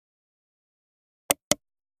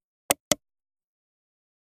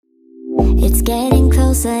It's getting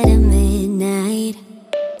closer to midnight.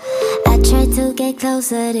 I try to get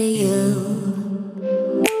closer to you.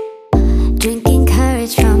 Drinking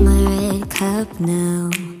courage from a red cup now.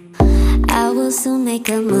 I will soon make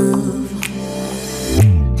a move.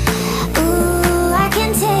 Ooh, I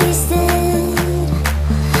can taste it.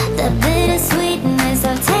 The bittersweetness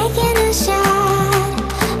of taking a shot.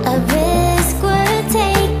 A risk worth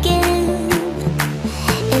taking.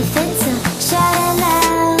 If it's a shot at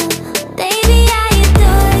love, baby, I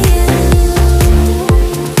adore you.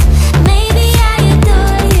 Maybe I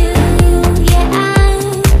adore you. Yeah, I'm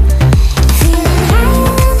feeling high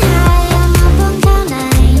and high. I'm up on cloud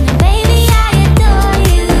nine. Baby, I adore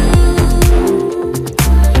you.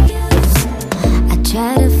 I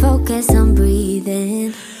try to focus on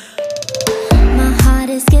breathing. My heart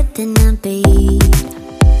is skipping a beat.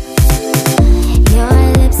 Your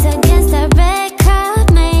lips against a red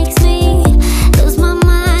cup makes me lose my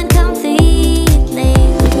mind completely.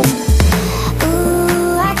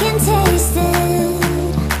 Ooh, I can taste it.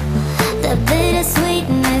 The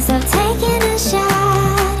bittersweetness of taking a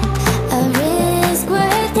shot. A risk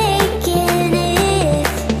worth taking it.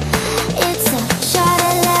 It's a shot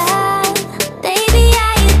at love. Baby,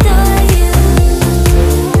 I adore you.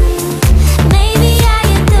 Maybe I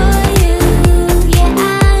adore you. Yeah,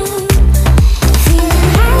 I'm feeling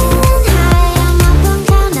high and high. I'm up on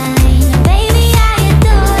cloud nine. Baby, I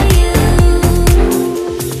adore you.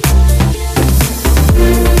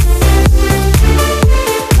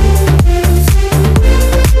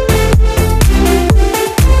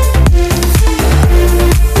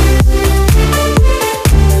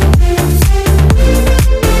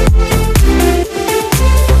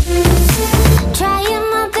 Trying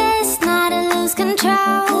my best not to lose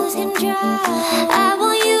control. I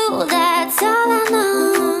want you, that's all I know.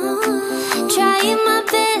 Trying my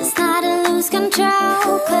best not to lose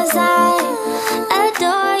control. 'Cause I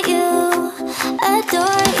adore you,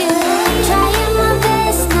 adore you. Trying my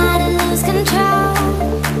best not to lose control.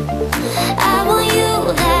 I want you,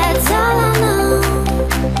 that's all I know.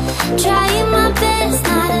 Trying my best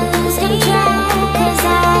not to lose control. 'Cause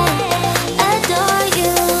I adore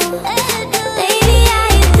you. Baby, I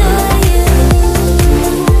adore you.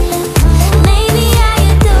 Maybe I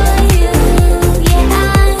adore you. Yeah,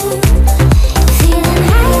 I'm feeling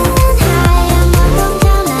high and high. I'm up on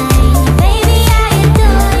cloud nine. Baby, I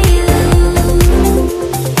adore you.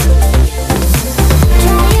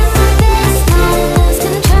 Trying my best not to lose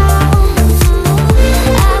control.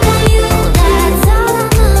 I want you, that's all I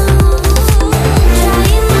know.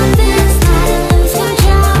 Trying my best not to lose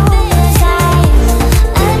control. 'Cause I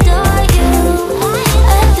adore you,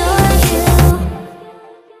 adore you.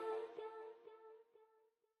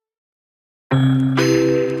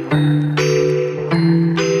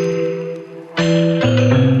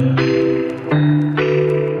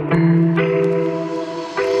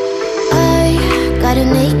 I got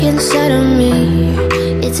an ache inside of me.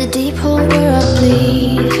 It's a deep hole where I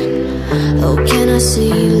bleed. Oh, can I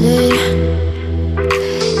seal it?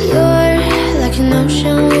 You're like an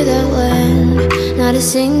ocean without land. Not a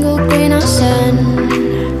single grain of sand.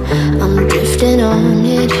 I'm drifting on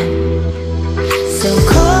it. So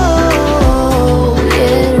cold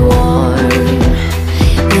yet warm.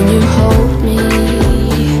 When you hold me,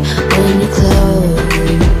 when you close.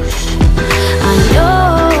 I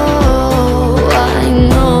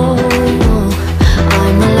know,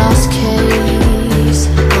 I'm a lost case,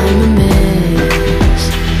 I'm a mess.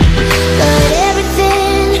 But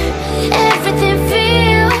everything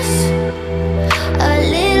feels a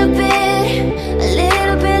little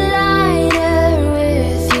bit lighter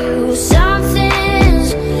with you. Something's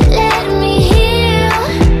letting me heal.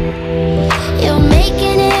 You're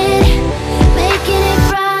making it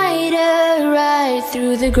brighter right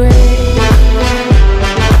through the gray.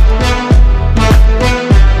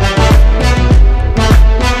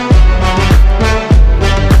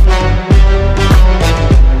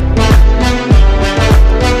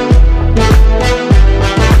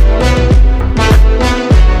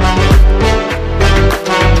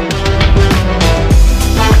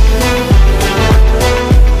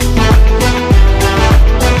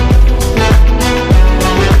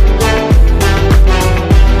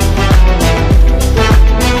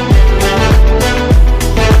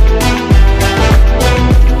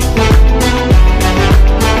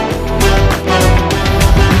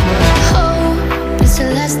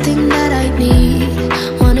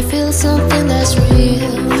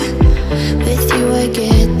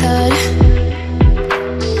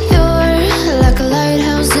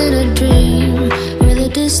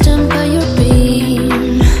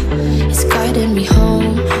 guiding me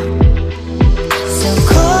home. So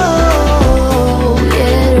cold.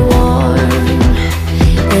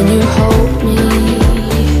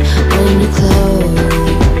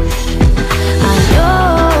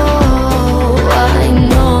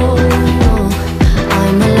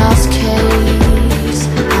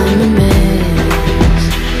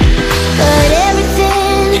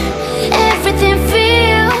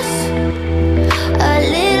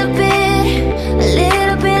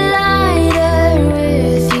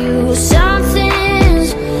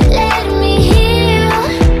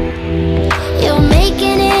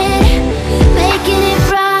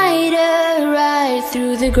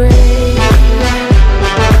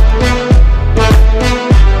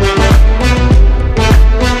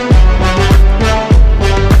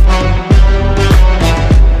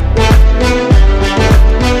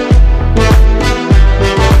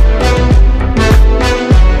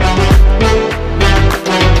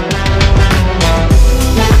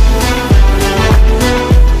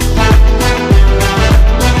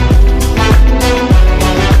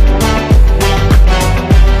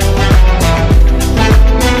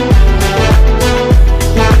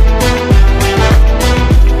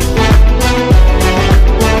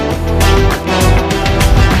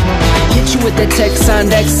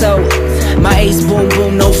 XO. My ace boom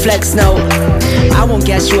boom, no flex, no. I won't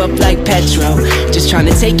gas you up like petrol. Just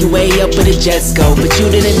tryna take you way up where the jets go. But you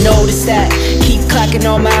didn't notice that. Keep clocking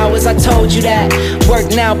all my hours, I told you that.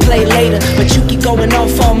 Work now, play later. But you keep going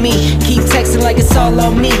off on me. Keep texting like it's all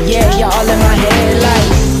on me. Yeah, you're all in my head like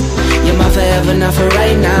you're my forever, not for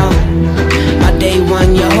right now. My day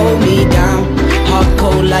one, you hold me down. Hard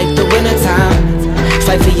cold like the wintertime.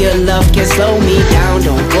 Fight for your love, can't slow me down.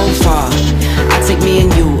 Don't go far. I take me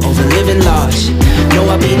and you over living large. Know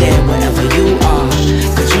I'll be there wherever you are.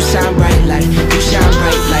 Cause you shine bright like, you shine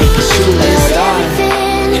bright like a shooting star.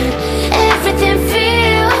 Everything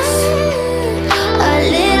feels a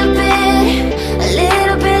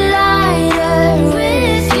little bit lighter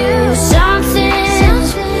with you. Something's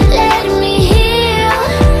letting me heal.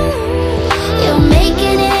 You're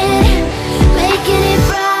making it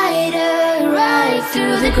brighter right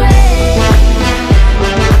through the gray.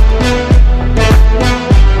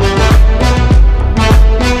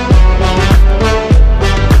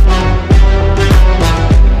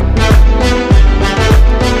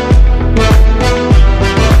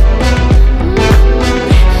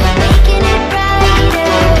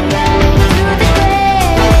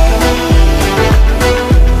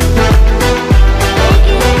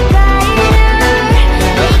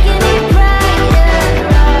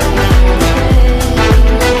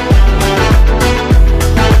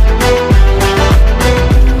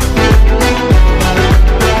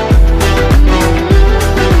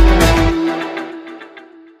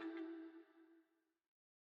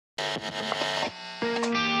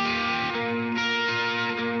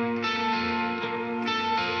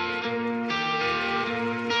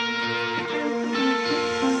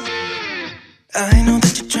 I know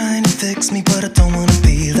that you're trying to fix me, but I don't wanna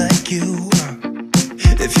be like you.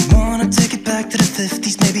 If you wanna take it back to the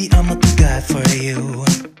 50s, maybe I'm not the guy for you.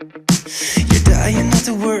 You're dying not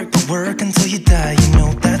to work, but work until you die, you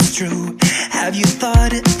know that's true. Have you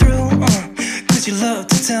thought it through? Cause you love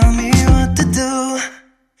to tell me what to do.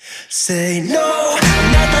 Say no,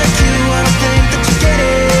 I'm not like you, I don't think that you get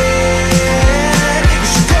it. You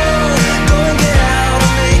should go and get out,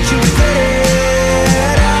 I'll make you regret it.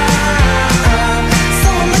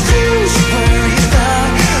 Someone like you should worry about.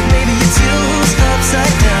 Maybe your two's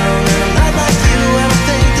upside down. And I'm not like you, I don't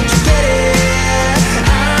think that you get it.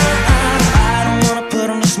 I don't wanna put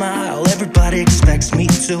on a smile, everybody expects me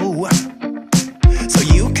to. So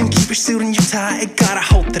you can keep your suit and your tie, gotta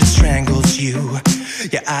hope that it strangles you.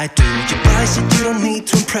 Yeah, I do. You buy shit you don't need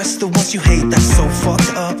to impress the ones you hate, that's so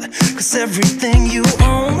fucked up. Cause everything you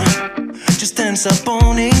own just ends up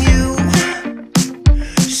owning you.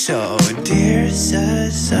 So, dear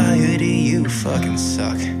society, you fucking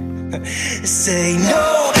suck. Say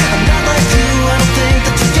no, I'm not like you, I don't think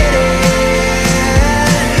that you get it.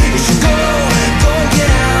 You should go and get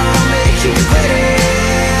out, I'll make you regret it.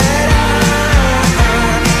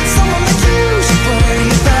 Someone like you should worry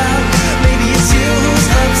about. Maybe it's you who's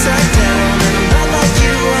upside down. And I'm not like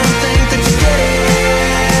you, I don't think that you get it.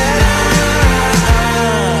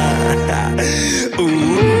 Ooh.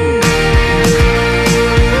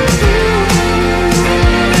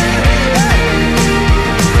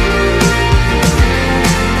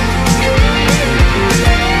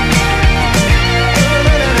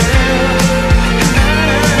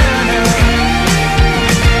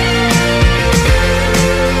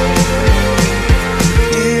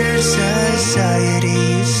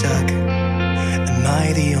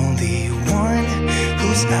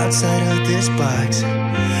 Outside of this box,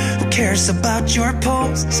 who cares about your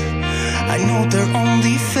posts? I know they're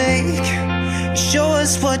only fake. Show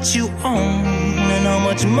us what you own and how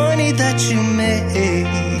much money that you make.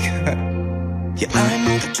 Yeah, I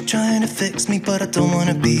know that you're trying to fix me, but I don't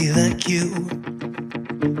wanna be like you.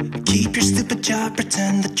 Keep your stupid job,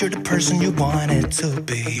 pretend that you're the person you wanted to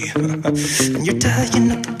be. And you're dying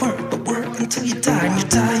not to work, but work until you die. And you're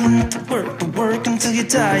dying not to work, but work until you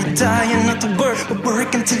die. You're dying not to work, but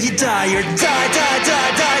work until you die. You're died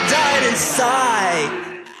inside.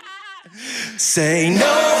 Say no,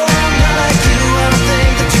 I'm not like you, I don't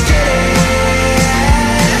think that you get it.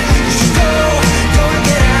 You should go and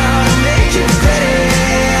get out and make you regret it.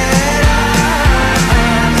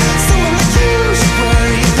 Someone like you should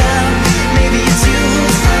worry about. Maybe it's you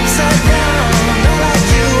who's upside down. I'm not like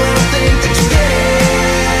you, I don't think that you get it.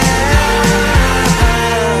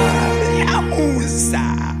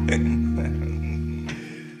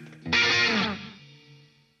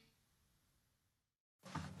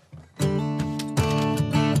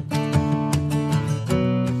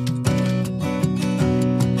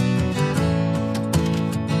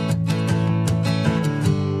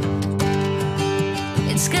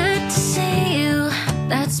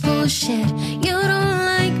 shit. You don't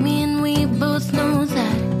like me and we both know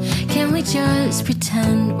that. Can we just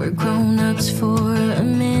pretend we're grown-ups for a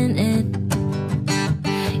minute?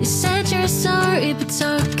 You said you're sorry, but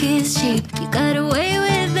talk is cheap. You got away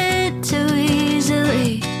with it too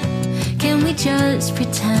easily. Can we just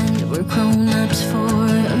pretend we're grown-ups for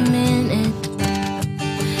a minute?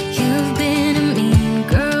 You've been a mean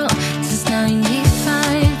girl since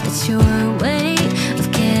 95. That's your way of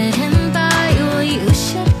getting by. Well, you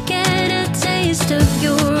should get a taste of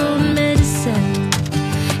your own medicine.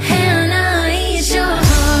 And I eat your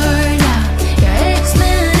heart out. Your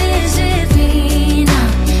ex-man is with me now.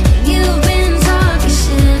 You've been talking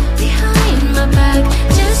shit behind my back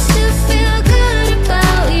just to feel good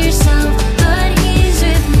about yourself. But he's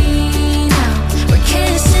with me now. We're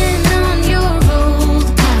kissing on your old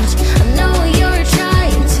couch. I know you're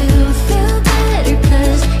trying to feel better,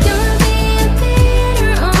 'cause you're being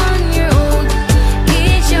bitter on your own.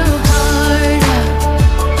 Eat your heart out.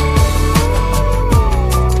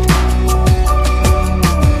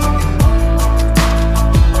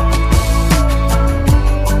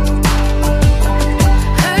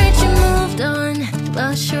 Heard you moved on,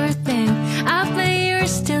 well sure thing. I bet you're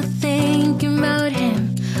still thinking about him.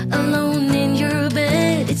 Alone in your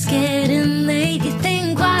bed, it's getting late. You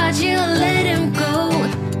think why'd you let him go?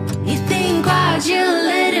 You think why'd you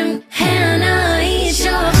let him? Hannah, eat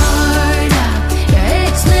your heart out. Your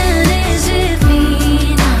ex-man is with me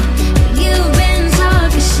now. You've been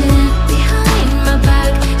talking shit behind my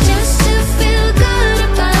back just to feel good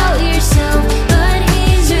about yourself. But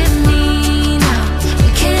he's with me now.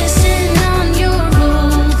 We're kissing on your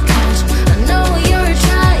old couch. I know you're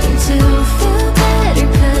trying to feel better,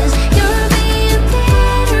 'cause you're being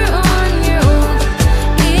bitter on your own.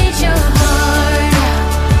 Eat your heart out.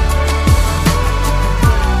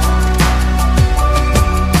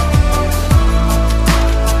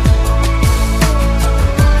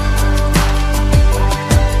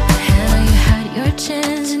 Hannah, you had your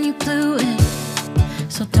chance and you blew it.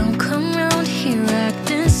 So don't come round here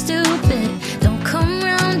acting stupid. Don't come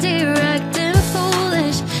round here acting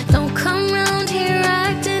foolish. Don't come round here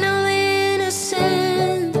acting all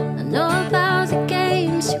innocent. I know about the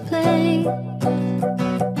games you play.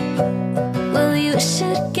 Well, you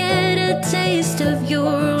should get a taste of your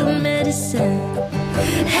own medicine.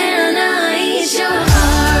 Hannah, eat your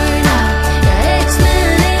heart out. Your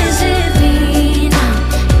ex-man is with me now.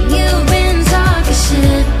 You've been talking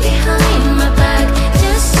shit behind my back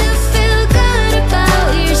just to feel good about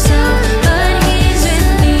yourself. But he's with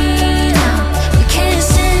me now. We're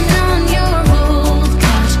kissing on your old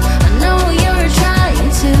couch. I know you're trying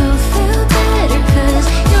to feel better, 'cause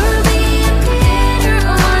you're being bitter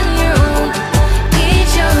on your own. Eat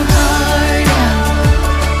your heart out.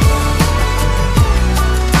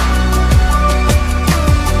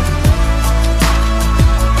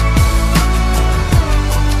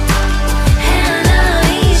 Hannah,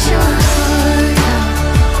 eat your heart out.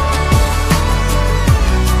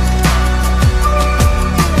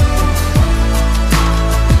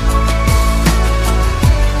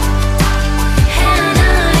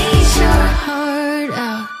 Hannah, eat your heart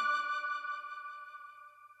out.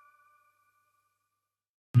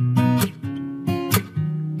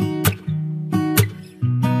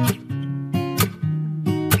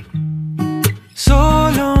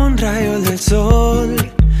 Solo un rayo del sol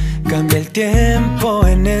cambia el tiempo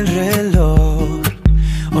en el reloj.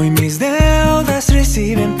 Hoy mis deudas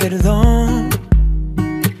reciben perdón.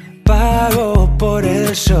 Pago por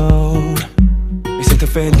el show. Me siento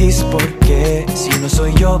feliz porque si no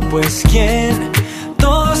soy yo, pues quién.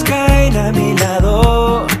 Todos caen a mi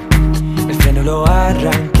lado. El freno lo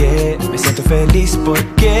arranqué. Me siento feliz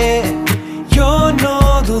porque yo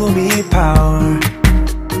no dudo mi power.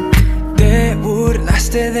 Te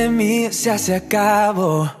burlaste de mí, se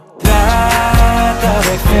acabó. Trata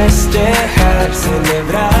de festejar,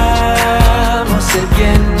 celebramos el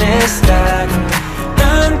bienestar.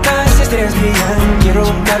 Tantas estrellas brillan, quiero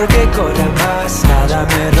un carro que corra más. Nada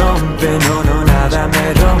me rompe, no, no, nada me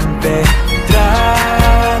rompe.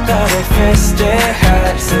 Trata de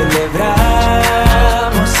festejar,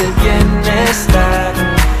 celebramos el bienestar.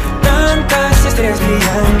 Tantas estrellas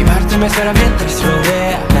brillan y Marte me espera mientras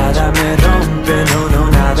rodea. Nada me rompe, no, no,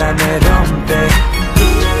 nada me rompe.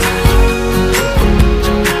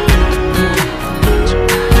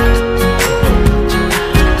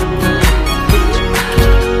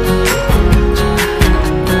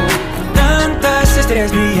 Tantas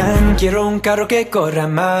estrellas brillan, quiero un carro que corra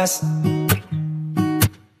más.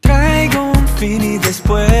 Traigo un fin y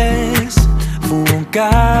después fumo un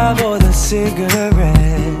cabo de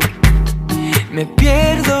cigarette. Me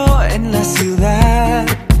pierdo en la ciudad,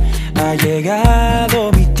 Ha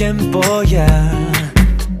llegado mi tiempo ya.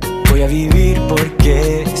 Voy a vivir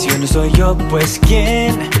porque si yo no soy yo, pues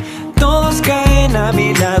 ¿quién? Todos caen a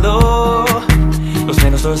mi lado. Los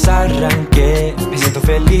frenos los arranqué. Me siento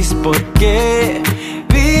feliz porque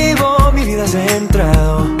vivo mi vida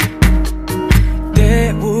centrado.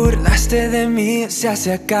 Te burlaste de mí,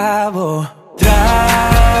 se acabó.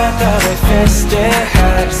 Trata de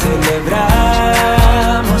festejar,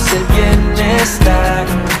 celebramos el bienestar.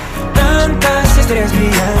 Tantas estrellas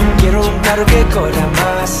brillan, quiero un carro que corra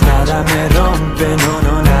más. Nada me rompe, no,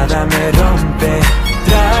 no, nada me rompe.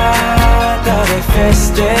 Trata de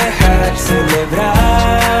festejar,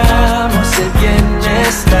 celebramos el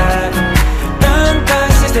bienestar.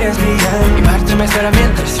 Tantas estrellas brillan y Marte me espera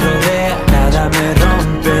mientras rodea. Nada me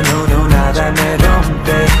rompe, no, no, nada me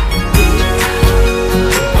rompe.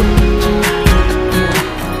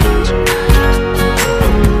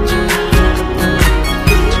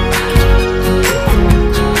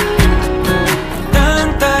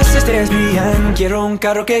 Tantas estrellas brillan, quiero un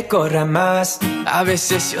carro que corra más. A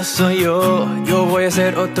veces yo soy yo voy a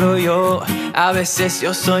ser otro yo. A veces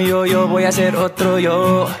yo soy yo voy a ser otro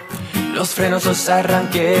yo. Los frenos los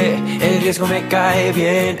arranqué, el riesgo me cae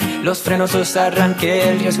bien. Los frenos los arranqué,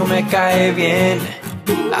 el riesgo me cae bien.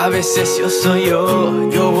 A veces yo soy yo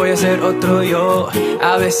voy a ser otro yo.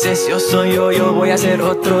 A veces yo soy yo voy a ser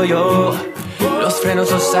otro yo. Los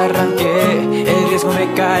frenos los arranqué, el riesgo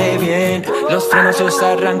me cae bien. Los frenos los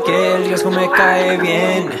arranqué, el riesgo me cae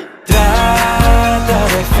bien. Trata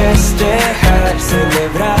de festejar,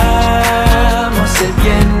 celebramos el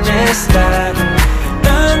bienestar.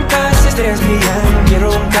 Tantas estrellas brillan,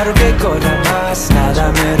 quiero un carro que corra más.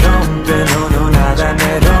 Nada me rompe, no, no, nada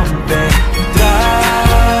me rompe.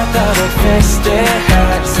 Trata de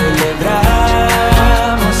festejar,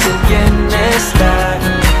 celebramos el bienestar.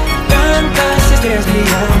 Tantas estrellas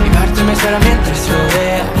brillan y Marte me espera mientras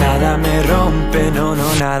rodea. Nada me rompe, no,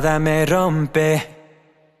 no, nada me rompe.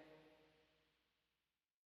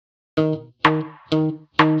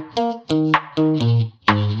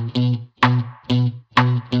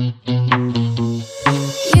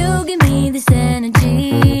 You give me this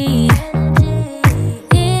energy.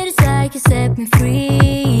 It is like you set me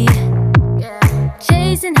free.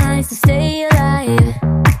 Chasing highs to stay alive.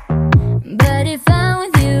 But if I'm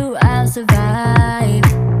with you, I'll survive.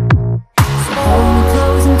 So hold me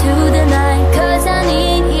close into the night, 'cause I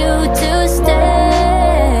need you to stay.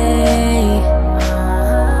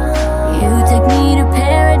 You take me to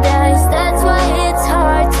paradise, that's why it's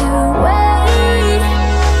hard to wait.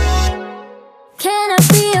 Can I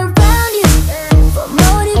be around you for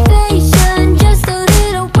motivation? Just a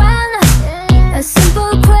little while now. A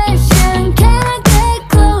simple question, can I get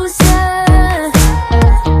closer?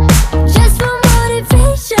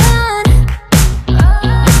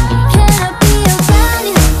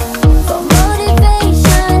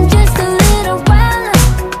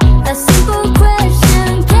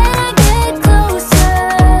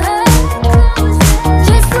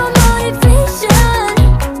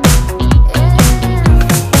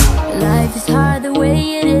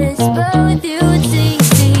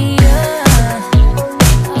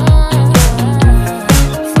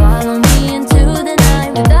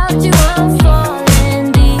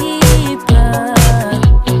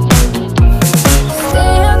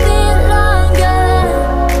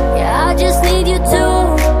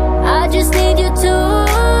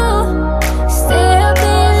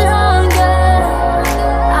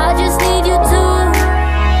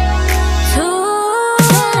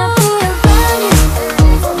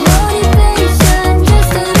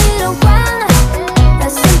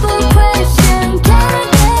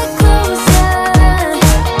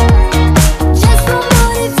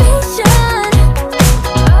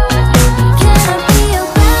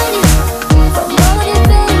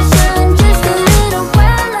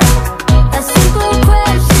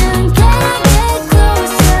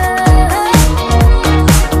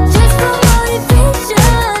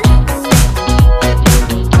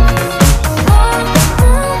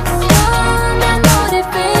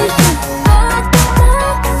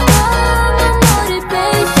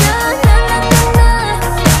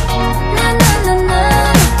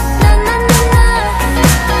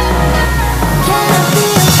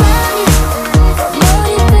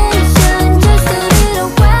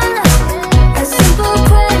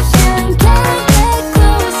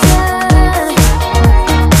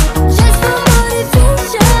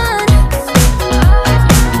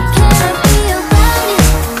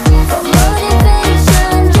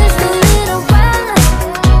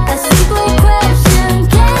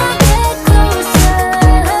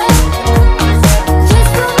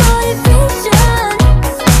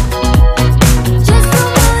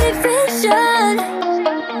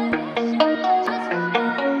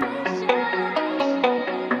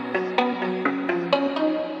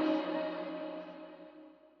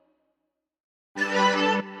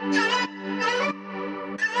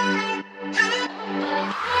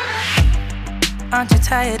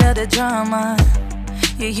 tired of the drama.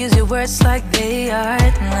 You use your words like they are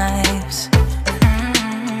knives.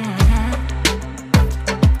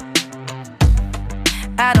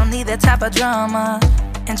 I don't need that type of drama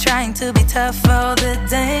and trying to be tough all the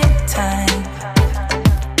dang time.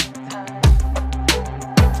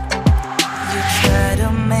 You try to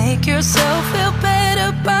make yourself feel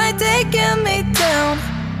better by taking me down.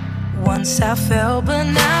 Once I fell, but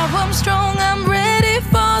now I'm strong, I'm ready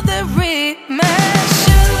for the rematch.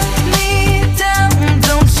 Shoot me down,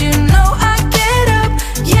 don't you know I get up?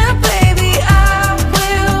 Yeah, baby, I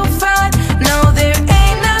will fight. No, there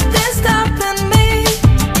ain't nothing stopping me.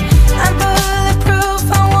 I'm bulletproof,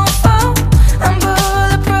 I won't fall. I'm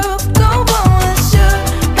bulletproof, go on and shoot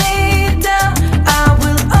me down. I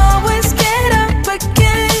will always get up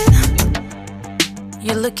again.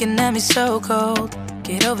 You're looking at me so cold.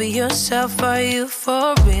 Get over yourself, are you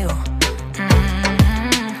for real?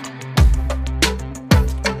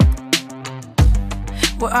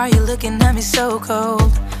 Why are you looking at me so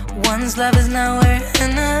cold? One's love is now we're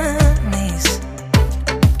enemies.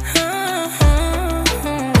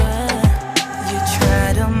 You try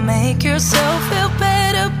to make yourself feel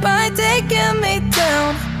better by taking me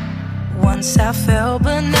down. Once I fell,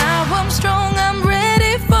 but now I'm strong, I'm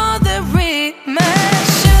ready for the rematch.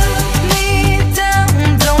 Shoot me down,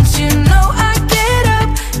 don't you know I get up?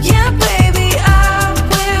 Yeah, baby, I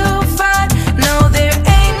will fight. No, there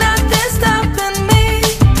ain't nothing stopping me.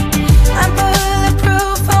 I'm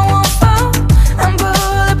bulletproof, I won't fall. I'm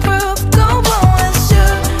bulletproof, go on and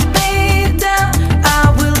shoot me down. I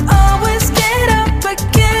will always get up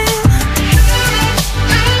again.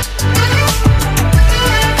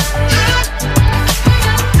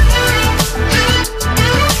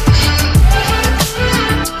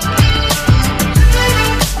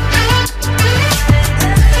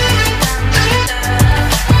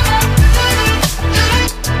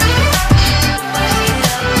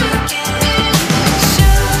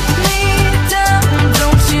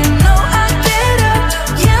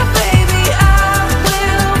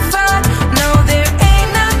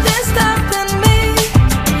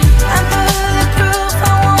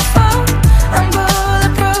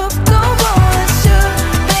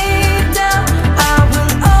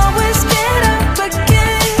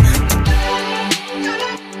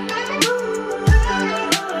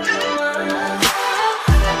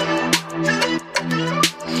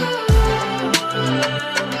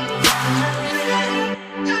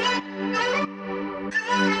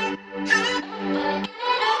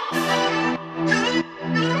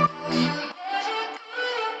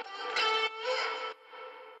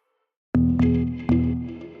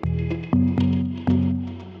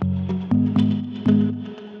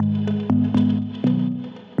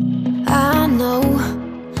 I know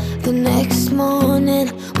the next morning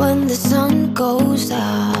when the sun goes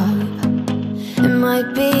up, it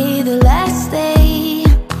might be the last day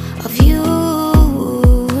of you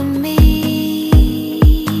and me.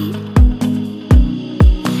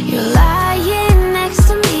 You're lying next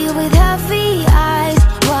to me with heavy eyes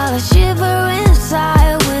while I shiver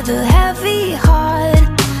inside with a heavy heart.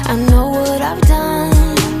 I know what I've done,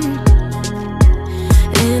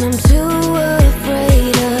 and I'm too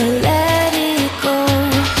afraid to let it go.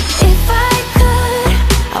 If I could,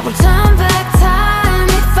 I would turn back time.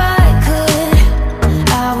 If I could,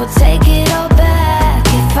 I would take it all back.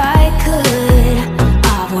 If I could,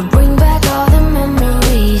 I would bring back all the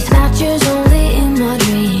memories, not yours, only in my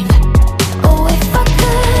dreams. Oh, if I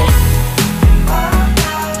could.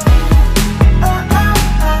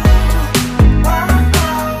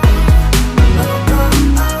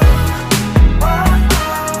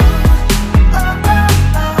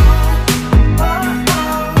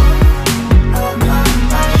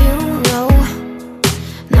 You know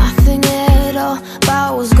nothing at all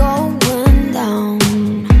about what's going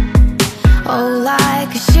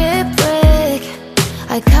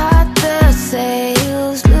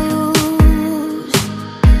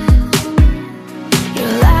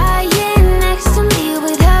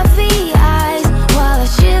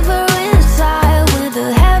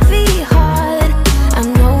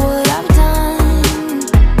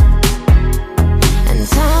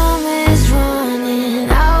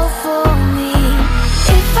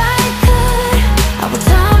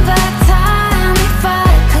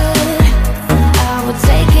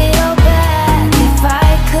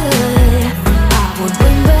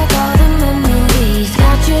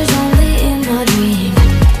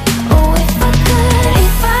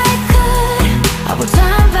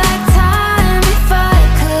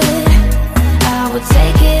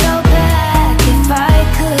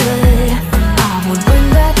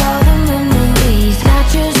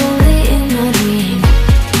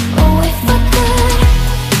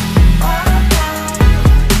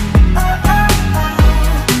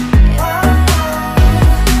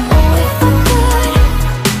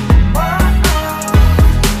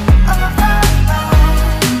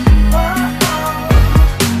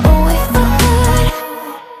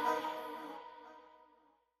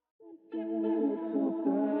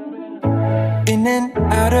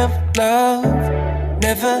out of love,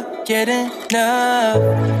 never get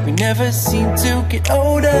enough. We never seem to get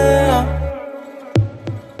older.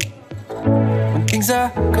 When things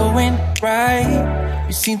are going right,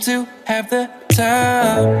 you seem to have the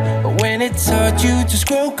time, but when it's hard you just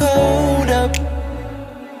grow cold up.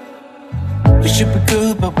 We should be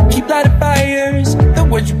good, but we keep lighting fires. The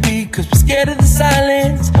words repeat cause we're scared of the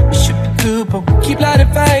silence. We should be good, but we keep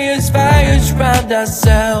lighting fires, fires around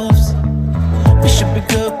ourselves. We should be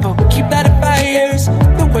good, but we keep lighting fires.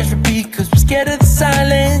 The words repeat cause we're scared of the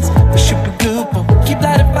silence. We should be good, but we keep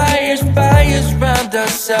lighting fires, fires around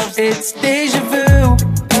ourselves. It's deja vu.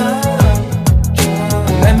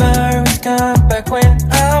 Memories come back when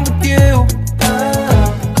I'm with you.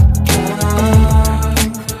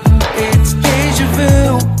 It's deja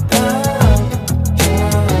vu.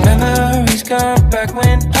 Memories come back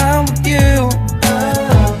when I'm with you.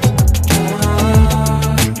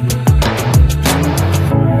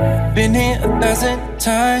 Been here 1,000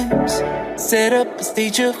 times. Set up a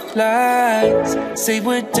stage of lies. Say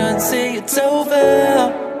we're done, say it's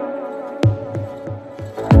over.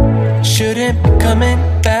 Shouldn't be coming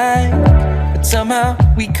back, but somehow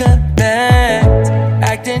we connect.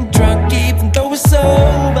 Acting drunk even though we're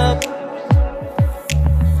sober.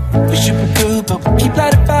 We should be good, but we keep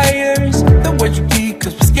lighting fires. The words repeat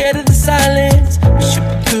cause we're scared of the silence. We should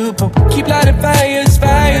be good, but we keep lighting fires,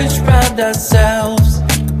 fires around ourselves.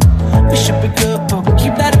 We should be good, but we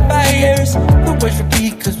keep lighting fires. The words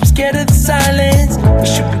repeat cause we're scared of the silence. We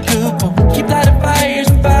should be good, but we keep lighting fires,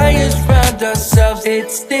 fires around ourselves.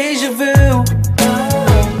 It's deja vu.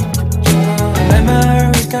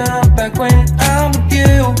 Memories come back when I'm with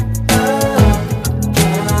you.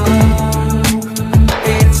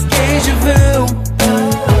 It's deja vu.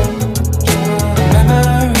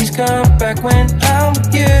 Memories come back when I'm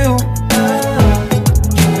with you.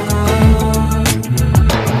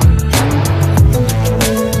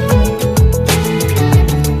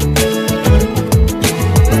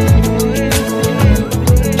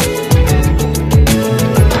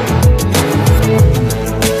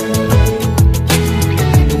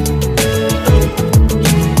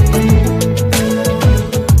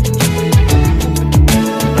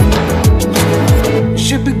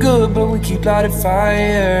 Keep lighting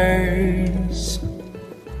fires.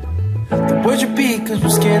 The words repeat cause we're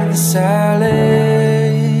scared of the silence.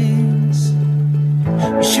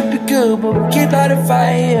 We should be good but we keep lighting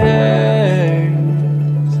fires.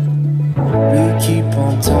 We keep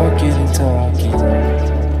on talking and talking,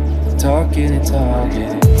 talking and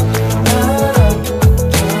talking.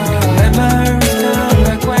 Memories come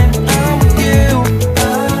back when I'm with you.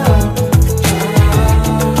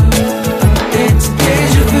 It's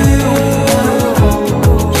deja vu.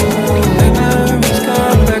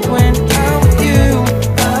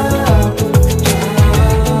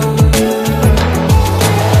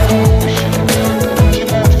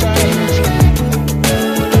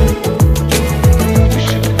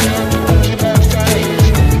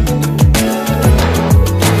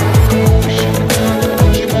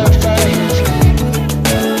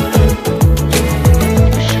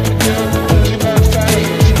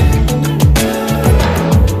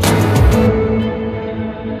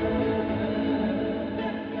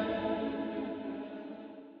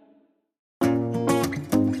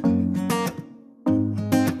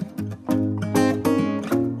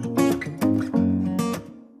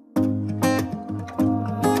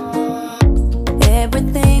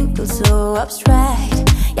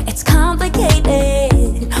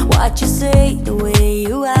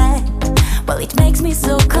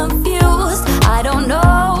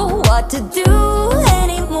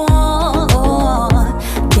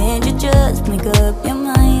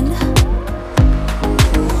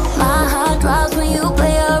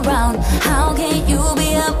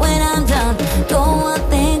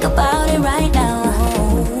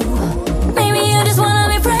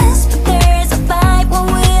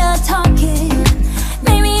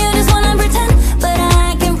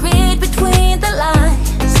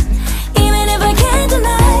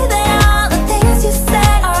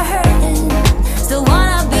 Still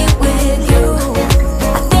wanna be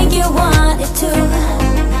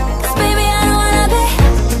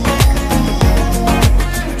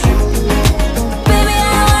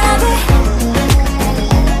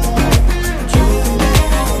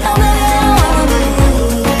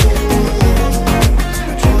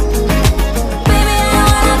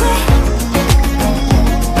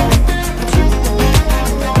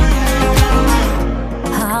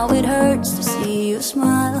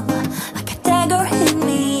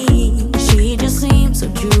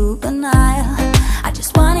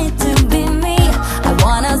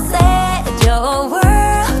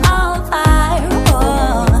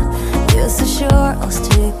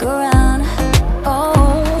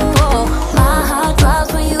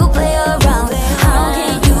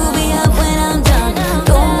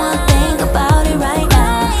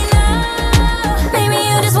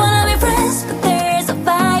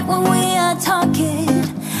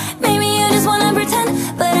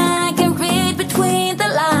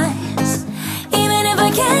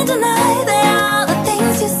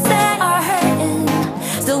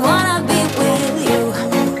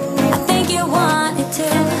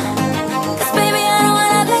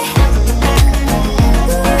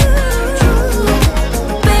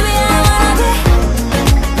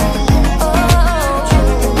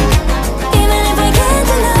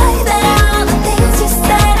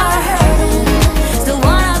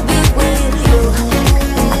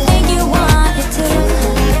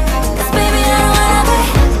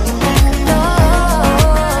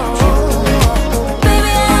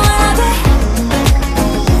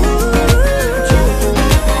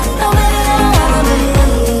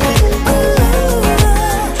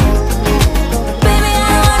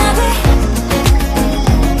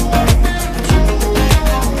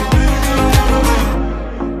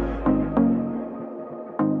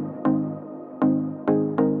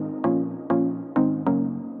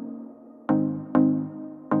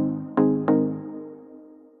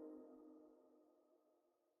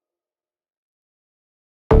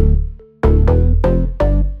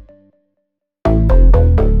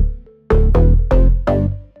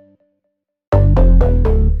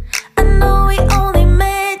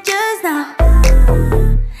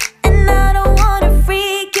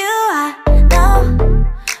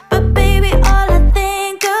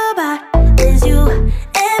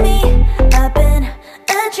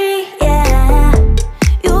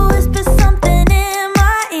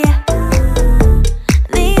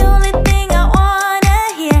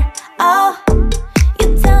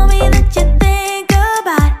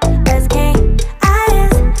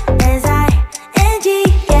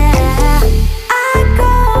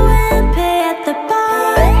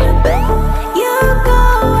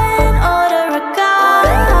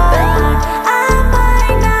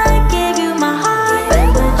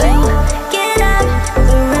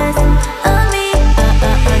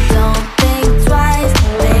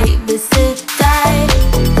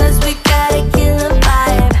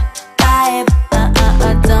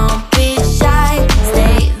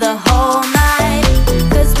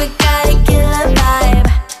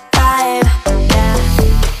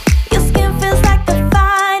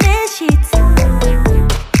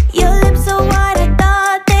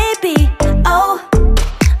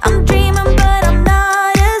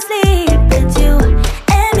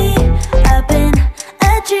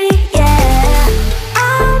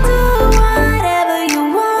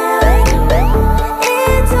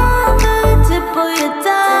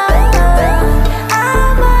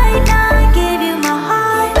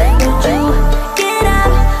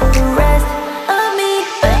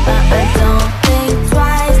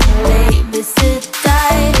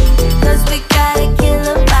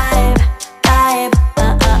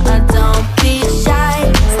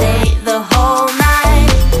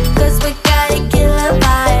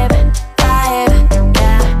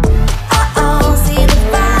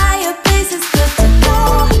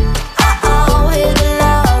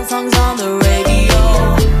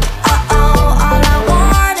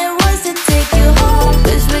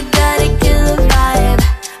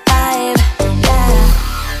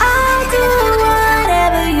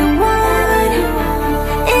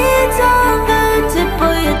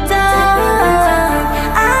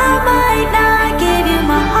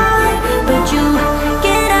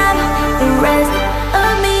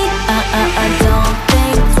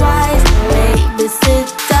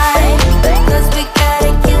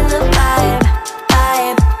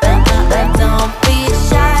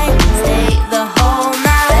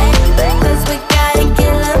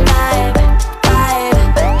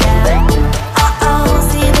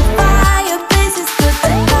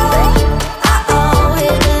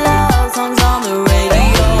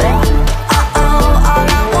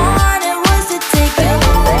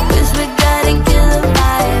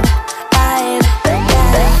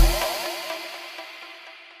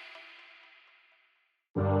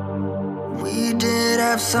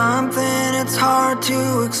something it's hard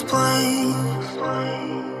to explain.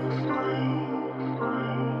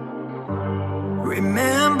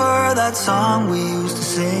 Remember that song we used to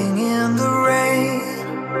sing in the rain?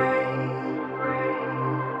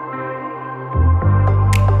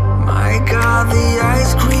 My God, the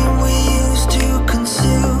ice cream we used to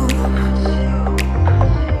consume.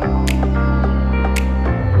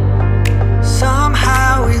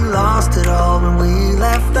 Somehow we lost it all when we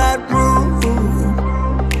left that room.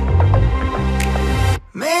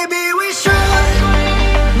 Maybe we should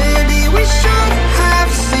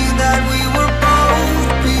have seen that we were both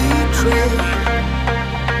betrayed.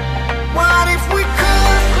 What if we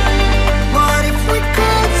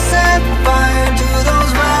could set fire to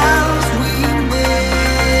those vows we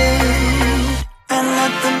made and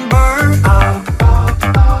let them burn out?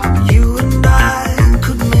 You and I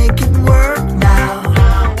could make it work now.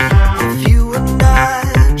 If you and I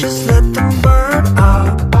just let them burn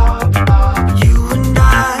out. You and I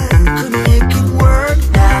could make it work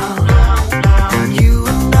now. And you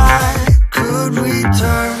and I could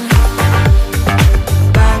return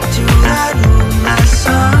back to that room last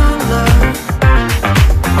summer.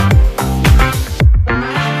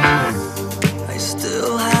 I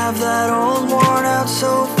still have that old worn out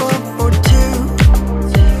sofa for two.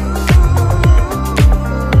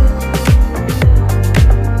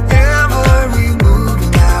 Every move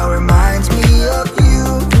now reminds me of you.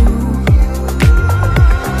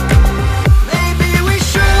 Maybe we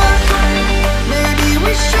should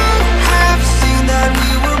have seen that we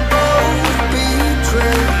were both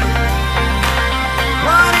betrayed.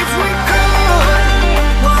 What if we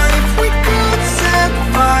could set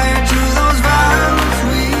fire to those vows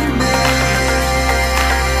we made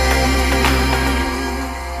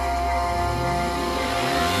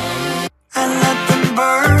and let them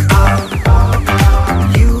burn out?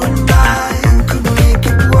 You and I could make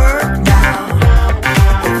it work now.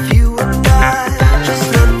 If you and I just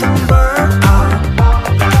let them burn out.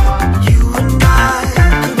 You and I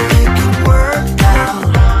could make it work now.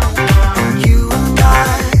 And you and I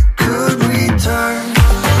could return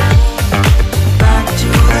back to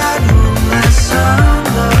that room last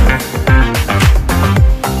summer.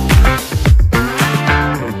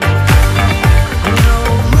 No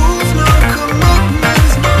rules, no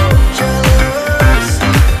commitments, no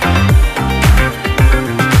jealousy.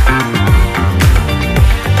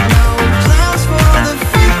 No plans for the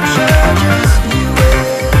future, just you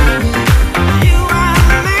and me. You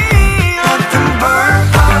and me. Let them burn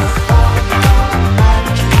out.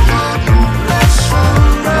 Let's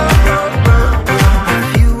summer.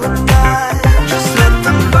 You and I just let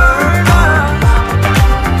them burn out.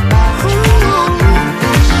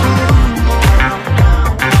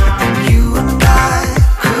 You and I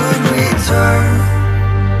could return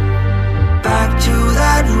back to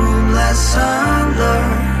that room last summer.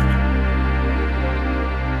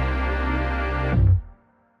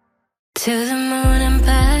 To the moon and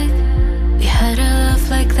back, we had a love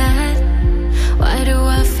like that. Why do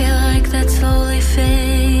I feel like that's slowly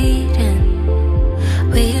fading?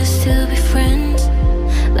 We used to be friends,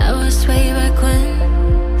 that was way back when.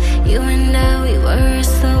 You and I, we were a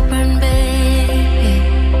slow burn, baby.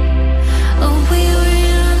 Oh, we were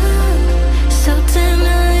young, so damn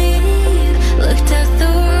naive. Looked at the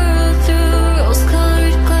world through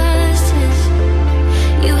rose-colored glasses.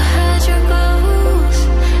 You had your goals,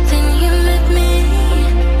 then you met me.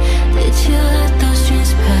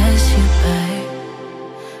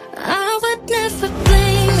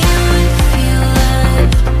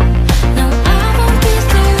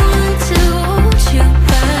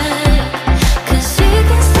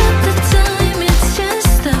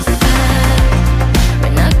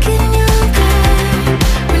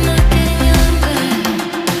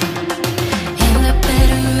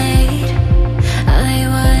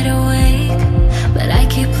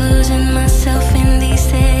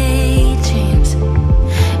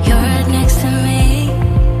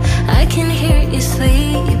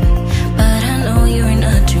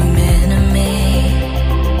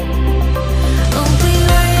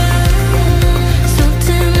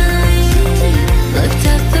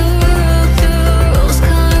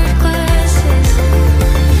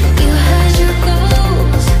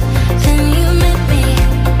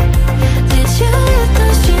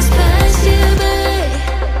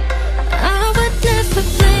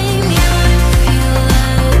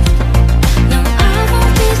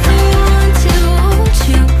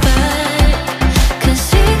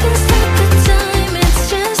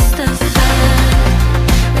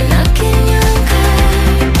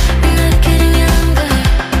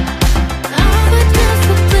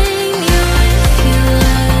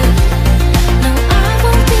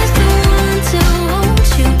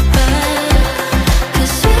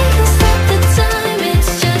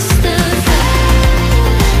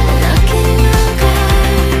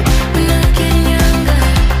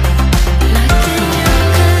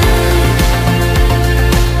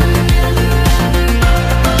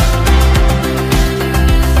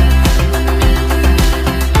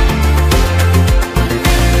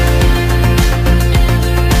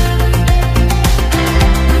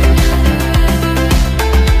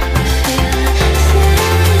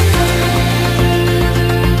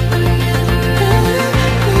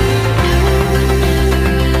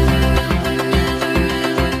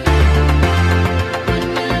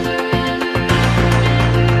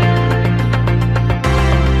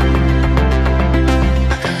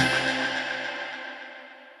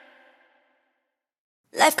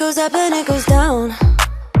 Life goes up and it goes down.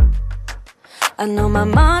 I know my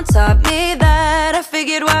mom taught me that. I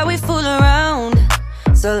figured why we fool around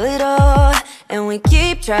so little, and we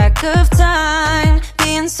keep track of time,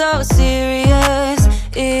 being so serious.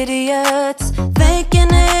 Idiots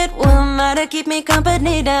thinking it will matter, keep me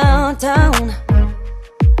company downtown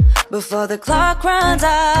before the clock runs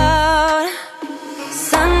out.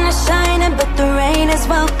 Sun is shining but the rain is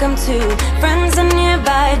welcome too. Friends are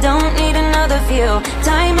nearby, don't need another view.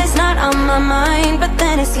 Time is not on my mind, but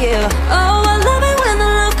then it's you. Oh, I love it when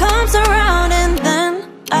the love comes around. And then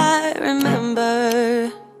I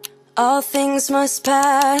remember all things must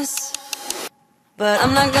pass, but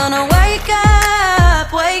I'm not gonna wake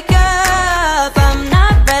up, wake up. I'm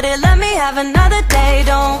not ready, let me have another day.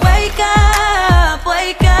 Don't wake up,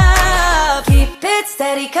 wake up. Keep it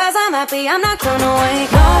steady cause I'm happy, I'm not gonna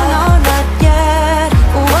wake up. No, not yet,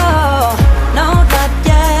 whoa. No, not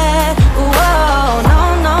yet, whoa.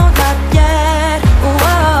 No, not yet,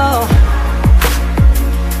 whoa.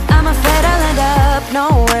 I'm afraid I'll end up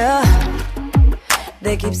nowhere.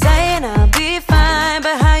 They keep saying I'll be fine,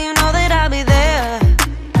 but how you know that I'll be there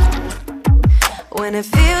when it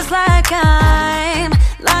feels like I'm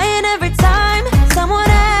lying every time someone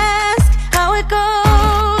asks how it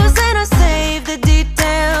goes, and I save the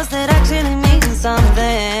details that actually mean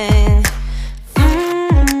something.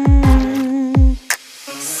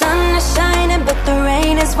 Sun is shining but the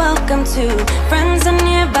rain is welcome too. Friends are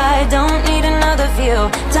nearby, don't need another view.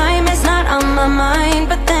 Time is not on my mind,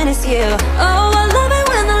 but then it's you. Oh, I love it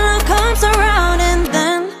when the love comes around. And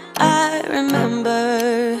then I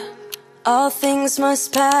remember all things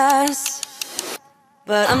must pass,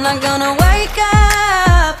 but I'm not gonna wake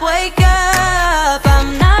up, wake up.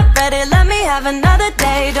 I'm not ready, let me have another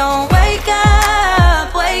day. Don't wake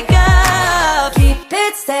up, wake up. Keep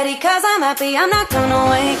it steady cause I'm happy, I'm not gonna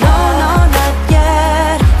wake up. No, not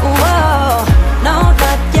yet, whoa. No,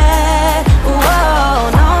 not yet,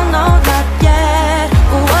 whoa. No, not yet,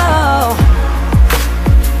 whoa.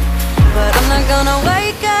 But I'm not gonna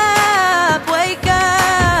wake up, wake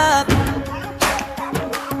up.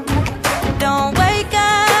 Don't wake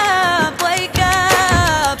up, wake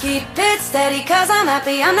up. Keep it steady cause I'm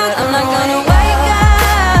happy, I'm not gonna wake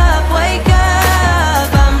up, wake up.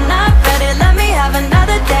 I'm not ready, let me have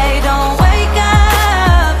another day. Don't wake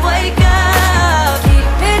up, wake up.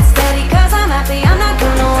 Keep it steady cause I'm happy, I'm not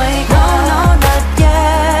gonna wake up. No, not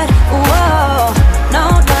yet, whoa. No,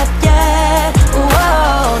 not yet,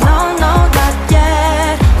 whoa. No, not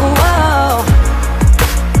yet, whoa.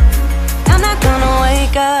 I'm not gonna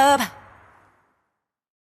wake up.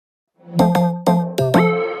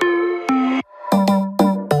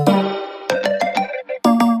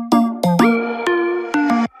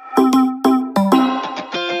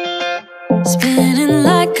 Spinning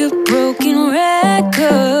like a broken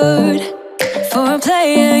record. For a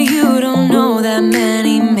player you don't know that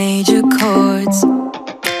many major chords.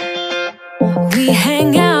 We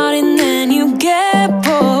hang out and then you get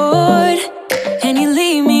bored, and you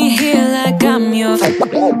leave me here like I'm your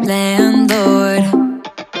landlord.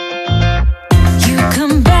 You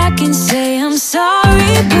come back and say I'm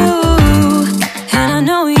sorry, boo, and I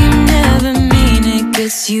know you never mean it,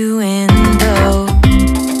 gets you in though.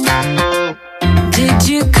 Did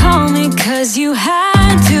you call me cause you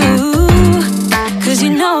had to? Cause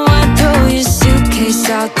you know I'd throw your suitcase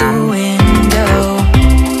out the window.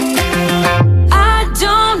 I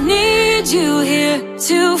don't need you here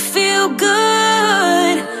to feel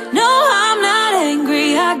good. No, I'm not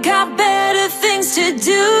angry, I got better things to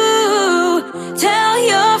do. Tell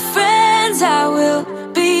your friends I will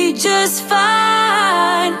be just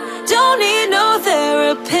fine. Don't need no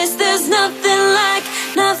therapist, there's nothing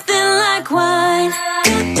like wine.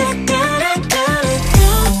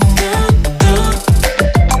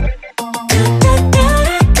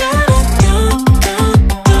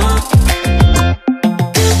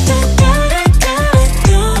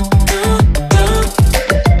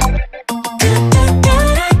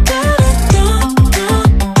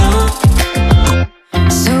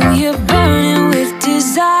 So you're burning with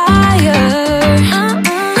desire.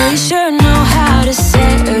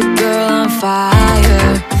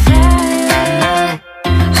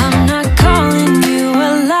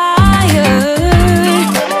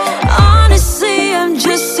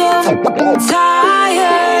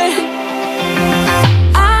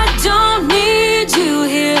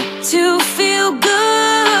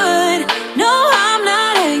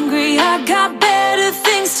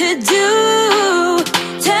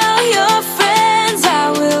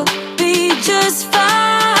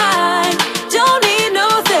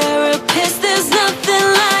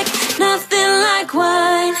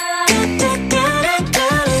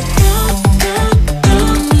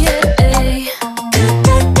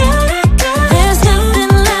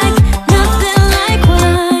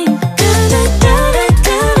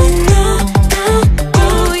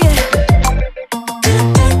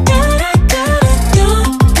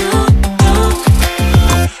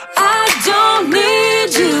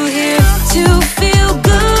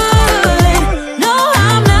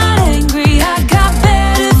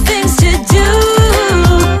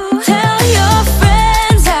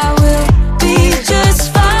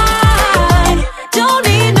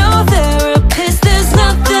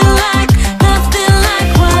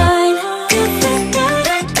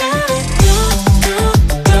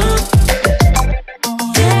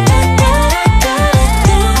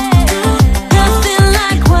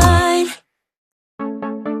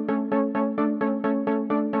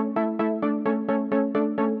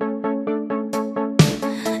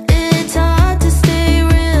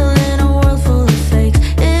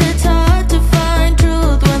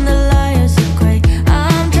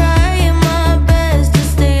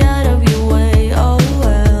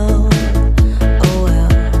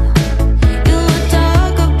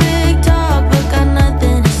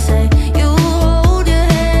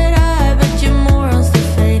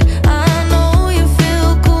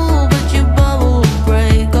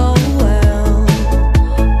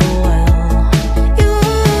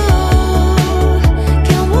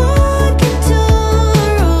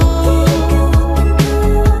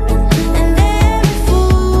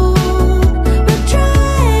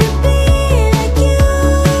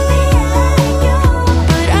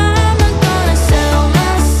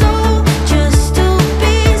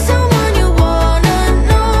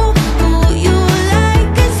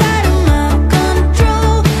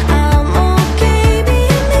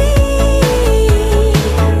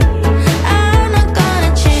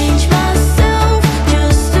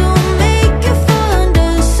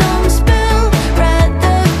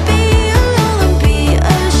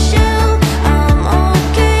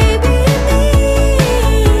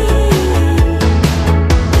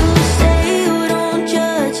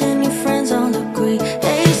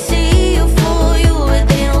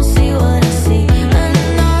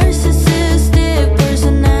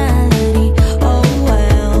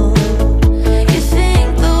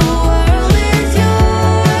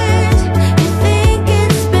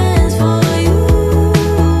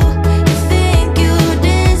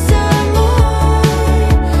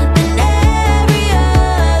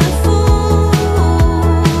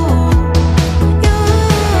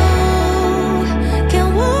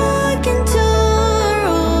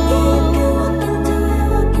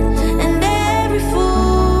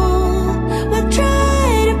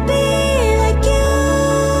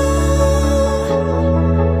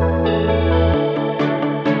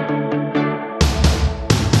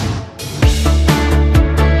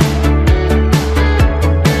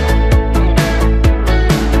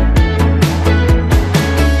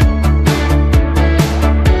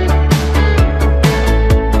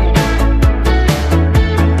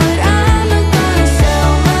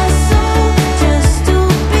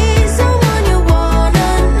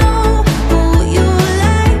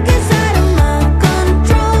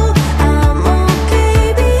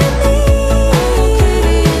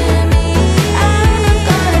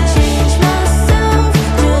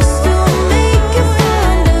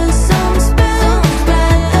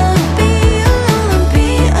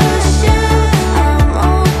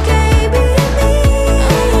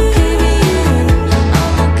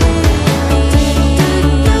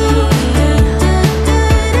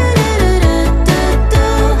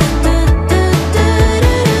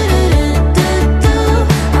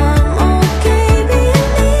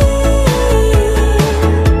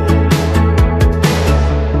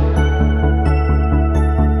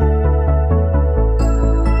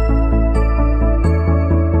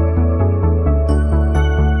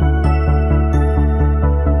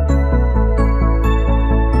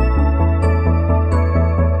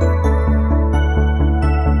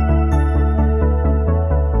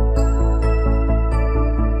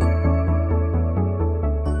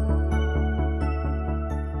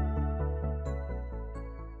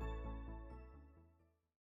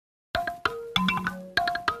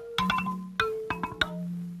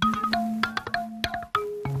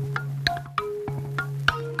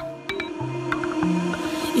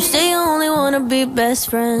 wanna be best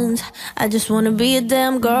friends. I just wanna be a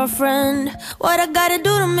damn girlfriend. What I gotta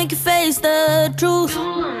do to make you face the truth?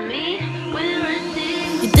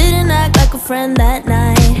 You didn't act like a friend that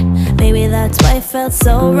night. Maybe that's why it felt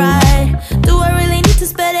so right. Do I really need to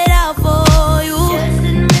spell it out for you?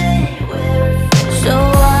 So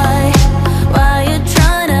why you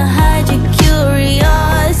trying to hide your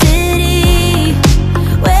curiosity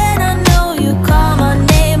when I know you call my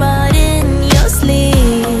name out in your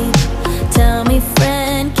sleep? Tell me,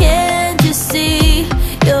 friend, can't you see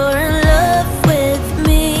you're in love with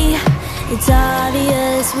me? It's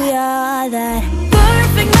obvious we are that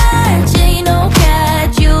perfect match. Ain't no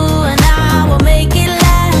catch, you and I will make it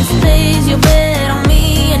last. Place your bet on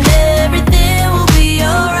me and everything will be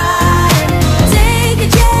alright. Take a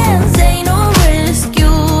chance, ain't no risk.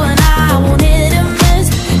 You and I won't hit and miss.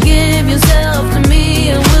 Give yourself to me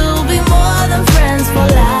and we'll be more than friends for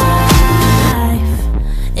life.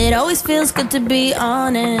 It always feels good to be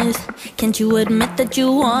honest. Can't you admit that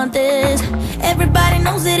you want this? Everybody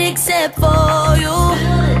knows it except for you.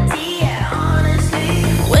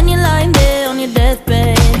 When you're lying there on your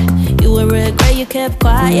deathbed, you will regret you kept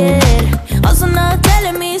quiet. Also not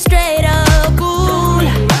telling me straight up, cool.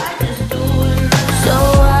 So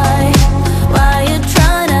why you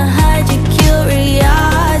trying to hide your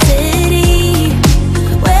curiosity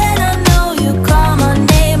when I know you call my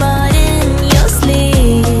name out in your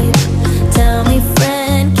sleep? Tell me,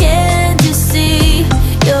 friend, can't you see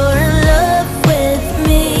you're in love with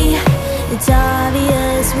me? It's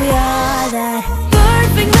obvious we are that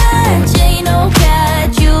perfect match. Ain't no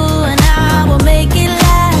catch, you and I will make it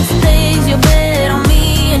last. Place your bet on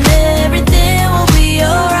me and everything will be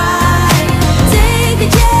alright. Take a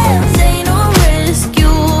chance, ain't no risk.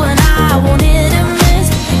 You and I won't hit and miss.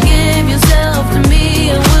 Give yourself to me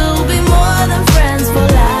and we'll be more than friends for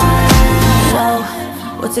life. So,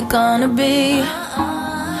 what's it gonna be?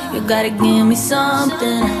 You gotta give me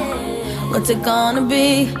something. What's it gonna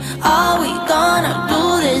be? Are we gonna do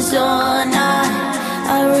this or not?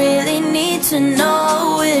 I really need to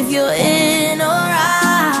know if you're in or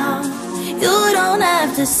out. You don't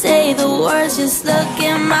have to say the words, just look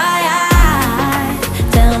in my eyes.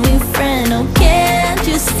 Tell me, friend, oh, can't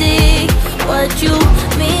you see what you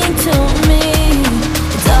mean to me?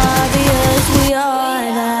 It's obvious we are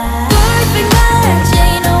that perfect match.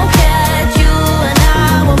 Ain't no catch, you and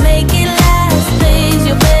I will make it last. Place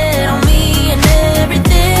your bet on me and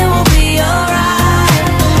everything will be alright.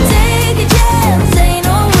 Take a chance, ain't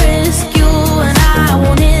no risk. You and I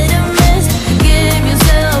won't hit and miss. Give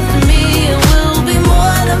yourself to me and we'll be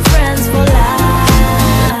more than friends for life.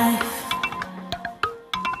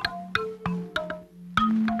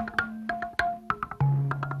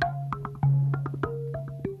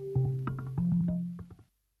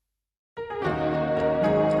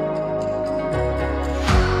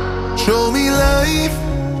 Show me life,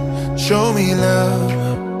 show me love.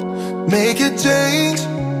 Make a change,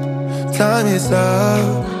 time is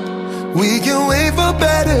up. We can wait for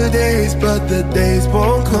better days, but the days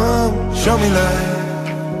won't come. Show me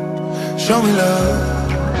life, show me love.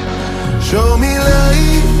 Show me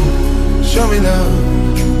life, show me love.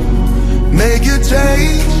 Make a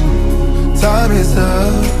change, time is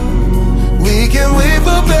up. We can wait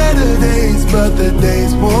for better days, but the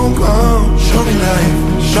days won't come. Show me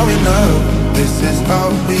life, show me love. This is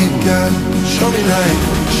all we got. Show me life,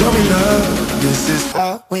 show me love. This is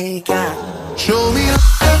all we got. Show me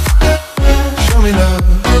love, show me love.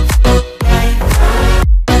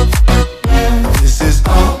 This is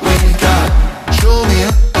all we got. Show me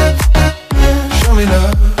love, show me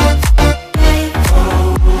love.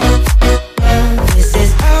 This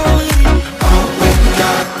is all we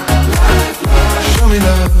got. Show me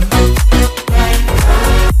love.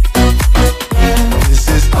 This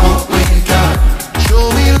is all we got. Show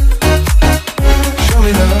me love, show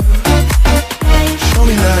me love. Show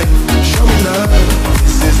me life, show me love.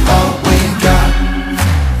 This is all we got.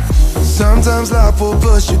 Sometimes life will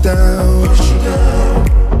push you down,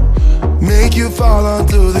 make you fall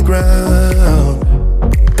onto the ground.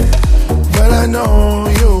 But I know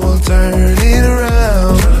you will turn it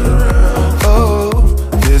around. Oh,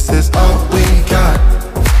 this is all we got.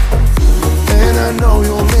 And I know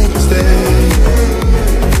you'll make mistakes,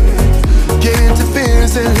 get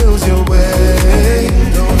interference and lose your way.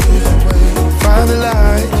 Find the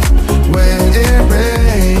light when it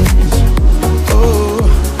rains. Oh,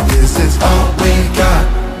 this is all we got.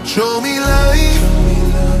 Show me life,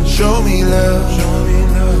 show me love.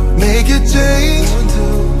 Make a change,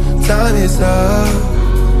 time is up.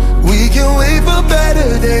 We can wait for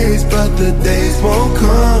better days, but the days won't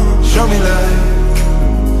come. Show me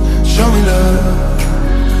life, show me love.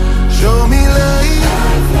 Show me light,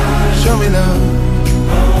 show me love.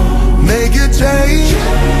 Make a change,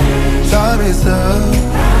 time is up.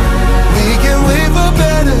 We can wait for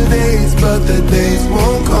better days, but the days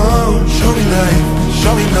won't come. Show me light,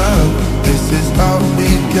 show me love. This is all we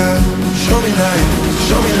got. Show me light,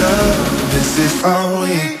 show me love. This is all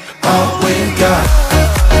we got.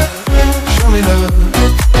 Show me love.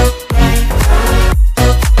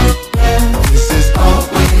 This is all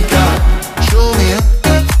we got. Show me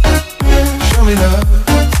love.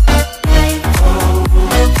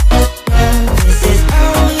 This is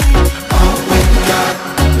all we got.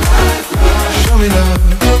 Show me love.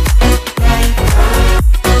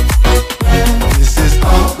 This is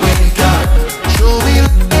all we got. Show me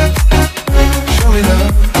love. Show me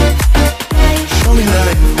love. Show me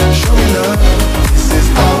life. Show me love. This is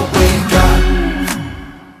all we got.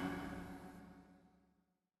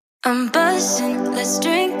 I'm buzzing, let's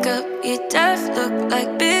drink up. Your death look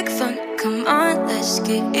like big fun. Come on, let's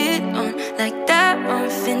get it on. Like that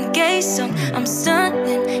Marvin Gaye song. I'm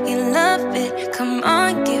stunning, you love it. Come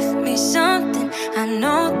on, give me something. I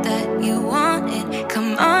know that you want it.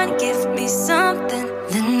 Come on, give me something.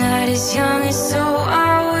 The night is young and so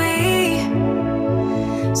are we.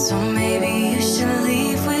 So maybe you should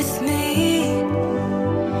leave with me.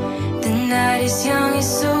 The night is young and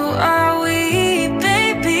so are we,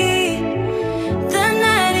 baby. The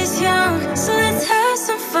night is young, so let's have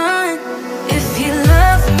some fun. If you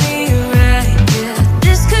love me right, yeah,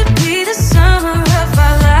 this could be the summer of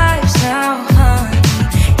our lives now, honey.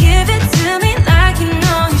 Give it to me like you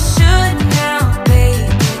know you should now, baby.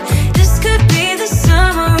 This could be the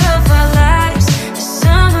summer of our lives, the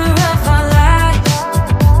summer of our lives.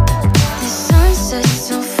 The sun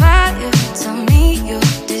sets on fire, tell me your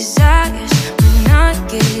desires. We're not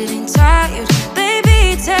getting tired,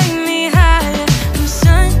 baby, take me higher. I'm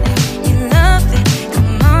sunning, you love it,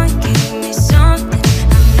 come on, give me something.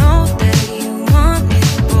 I know that you want it,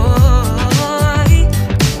 boy.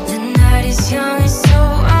 The night is young and so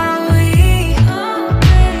are we.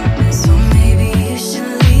 So maybe you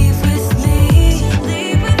should leave with me.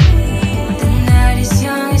 The night is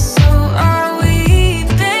young and so are we,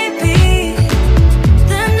 baby.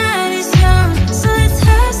 The night is young, so let's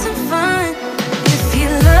have some fun. If you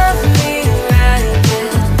love me right,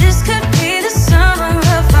 yeah, this could be the summer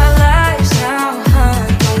of our lives now,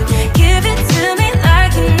 honey. Give it to me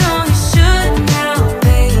like you know you should now,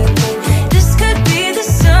 baby. This could be the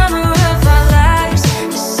summer of our lives,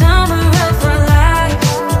 the summer of our lives.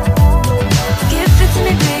 Give it to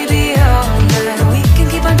me, baby, all night. We can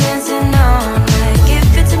keep on dancing all night. Give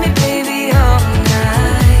it to me, baby, all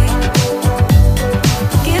night.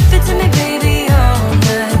 Give it to me, baby, all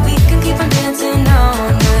night. We can keep on dancing all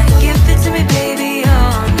night. Give it to me, baby,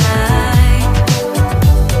 all night.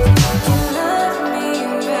 You love me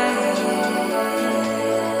right.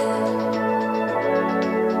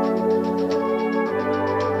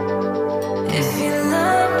 If you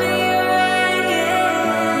love me right, yeah.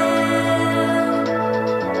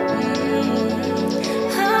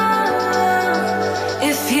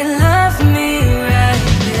 If you love me right,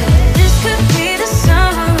 yeah. This could be the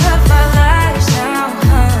summer of our lives now,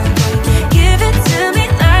 honey. Give it to me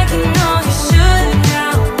like you know you should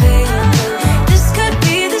now, baby. This could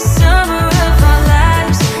be the summer of our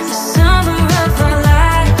lives, the summer of our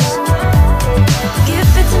lives. Give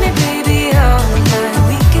it to me, baby, all night.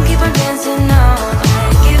 We can keep on dancing all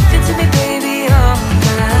night. Give it to me, baby, all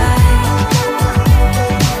night.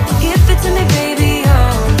 Give it to me, baby,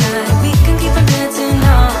 all night. We can keep on dancing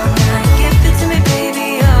all night. Give it to me, baby,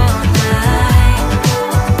 all night.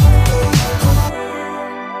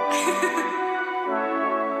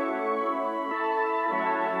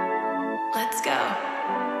 Let's go.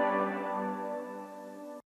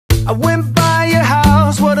 I went by your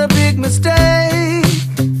house, what a big mistake.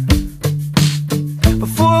 But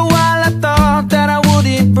for a while I thought that I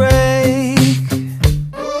wouldn't break.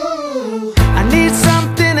 I need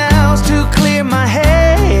something else to clear my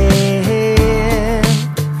head.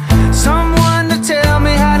 Someone to tell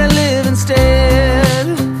me how to live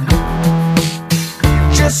instead.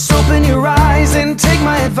 Just open your eyes and take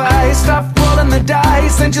my advice. Stop rolling the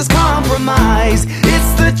dice and just compromise.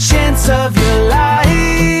 It's the chance of your life.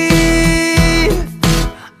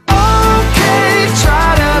 Okay, try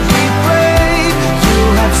to be brave. You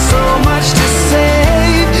have so much to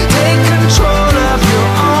say. Take control of your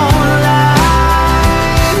own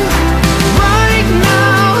life. Right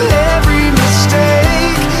now, every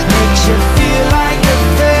mistake makes you feel like a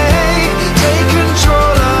fake. Take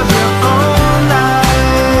control of your own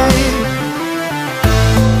life.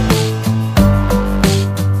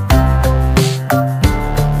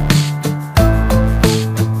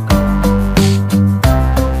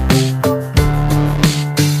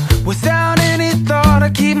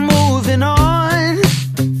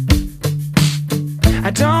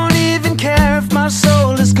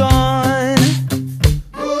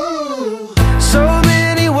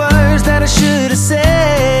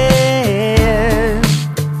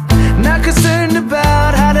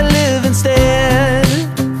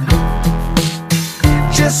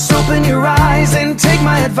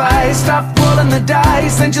 the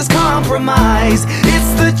dice and just compromise.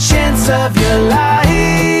 It's the chance of your life.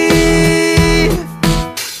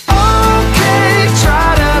 Okay,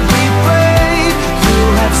 try to be brave. You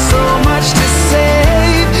have so much to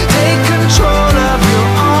save. Take control of your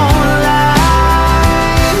own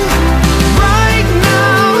life. Right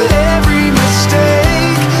now, every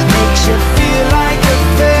mistake makes you feel like a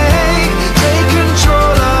fake. Take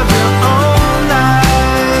control of your own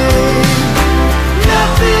life.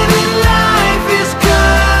 Nothing in life is good.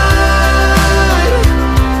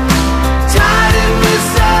 Tired and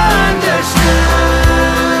misunderstood.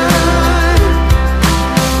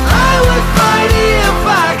 I would fight if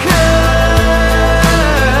I could.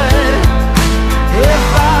 If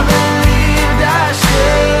I believed I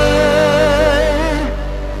should.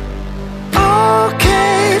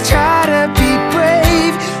 Okay, try to be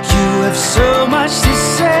brave. You have so much to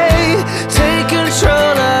say. Take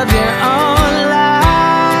control of your own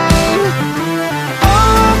life.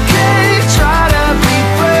 Okay, try to be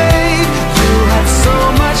brave. You have so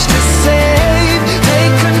much to say.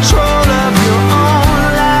 Take control of your own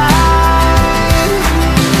life.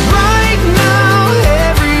 Right now,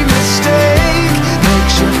 every mistake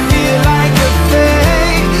makes you feel like a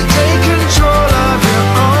fake. Take control of your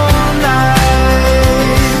own life.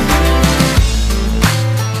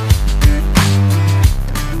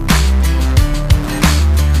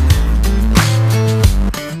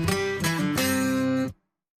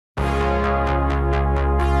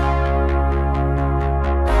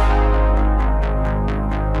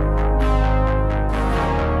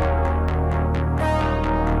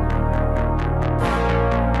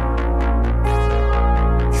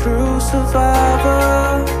 True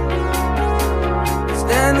survivor,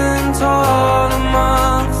 standing tall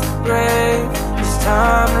amongst the brave. It's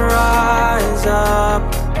time to rise up,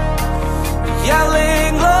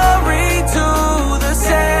 yelling glory to the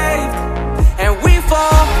saved. And we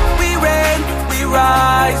fall, we reign, we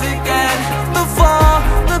rise again. The fall,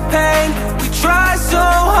 the pain, we try so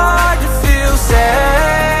hard to feel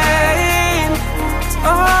sane. It's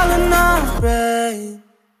all in our brain.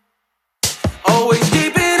 Always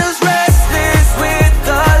keeping us restless with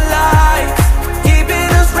the lights. Keeping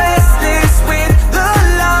us restless with the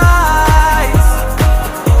lights.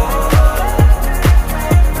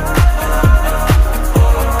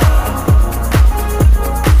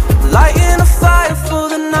 Lighting a fire for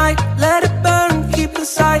the night. Let it burn, keep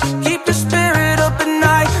inside. Keep your spirit up at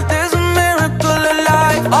night. There's a miracle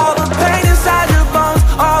alive. All the pain inside your bones,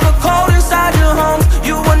 all the cold inside your homes.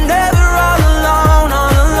 You were never all alone,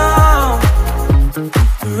 all alone.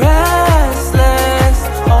 Restless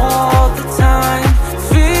all the time.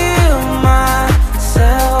 Feel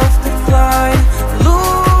myself decline.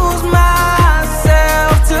 Lose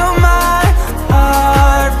myself till my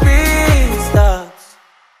heartbeat stops.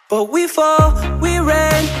 But we fall, we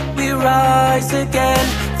reign, we rise again.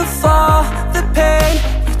 The fall, the pain,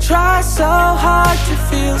 we try so hard to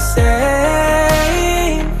feel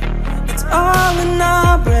sane. It's all in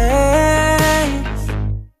our brains.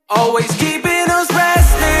 Always keeping us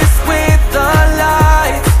restless with the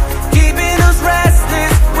lights. Keeping us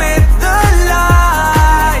restless with the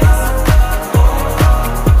lights.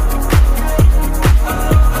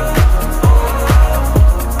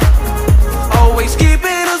 Always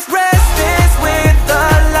keeping us restless with the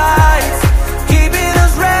lights. Keeping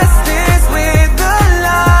us restless with the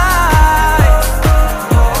lights.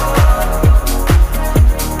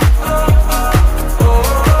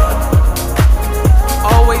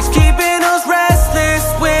 Always keeping us restless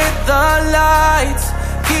with the lights.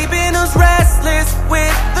 Keeping us restless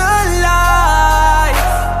with the lights.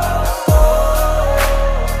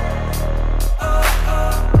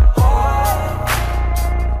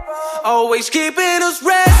 Always keeping us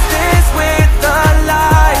restless with the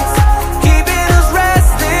lights. Keeping us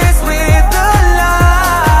restless with the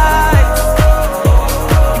lights.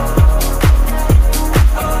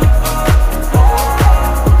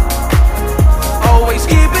 Always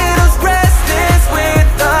keeping us restless with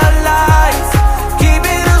the lights.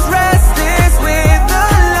 Keeping us restless with the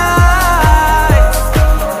lights.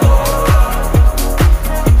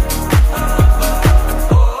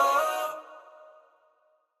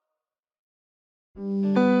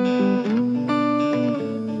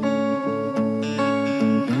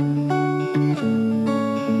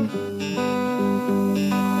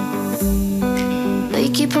 They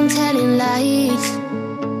keep on telling lies.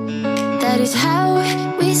 That is how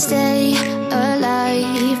we stay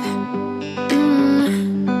alive.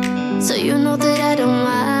 So you know that I don't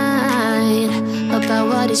mind about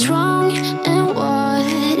what is wrong and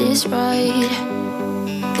what is right.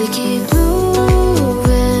 keep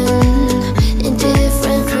moving in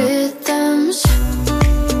different rhythms.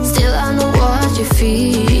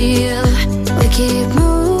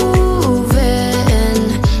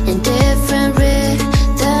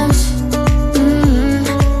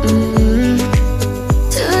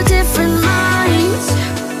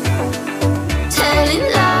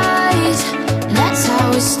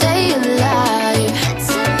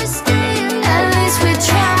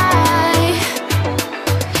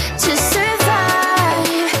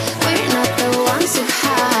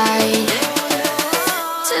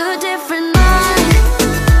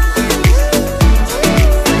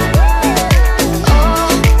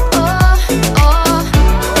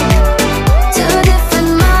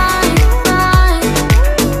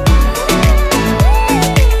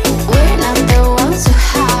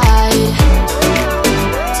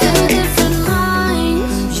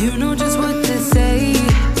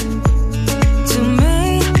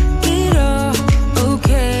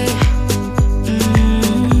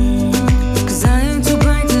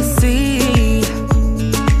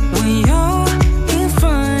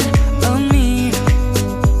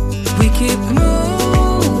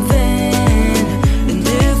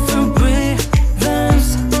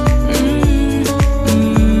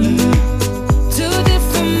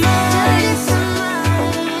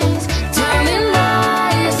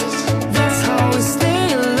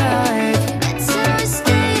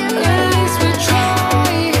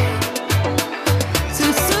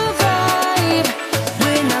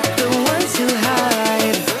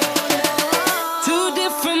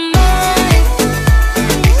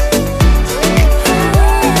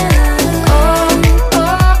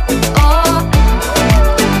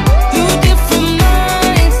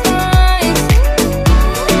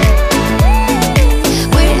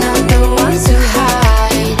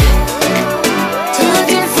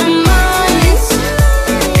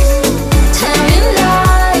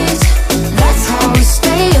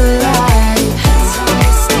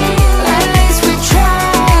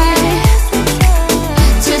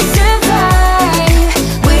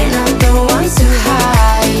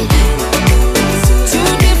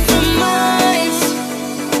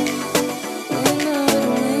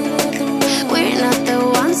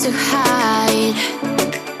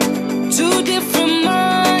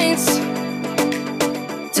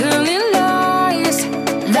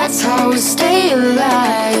 That's how we stay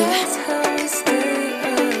alive.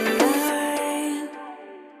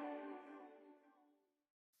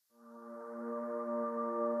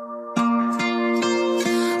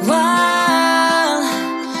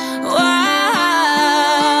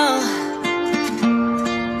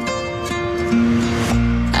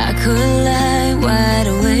 I could lie wide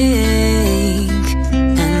awake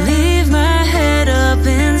and leave my head up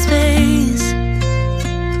in space.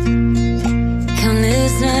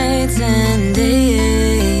 Countless nights and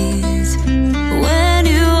days when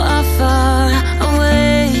you are far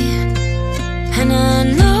away, and I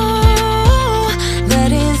know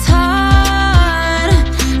that it's hard,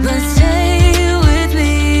 but stay with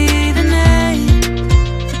me tonight.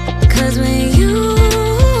 'Cause when you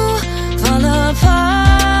fall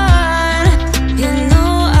apart, you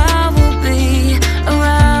know I will be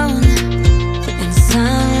around in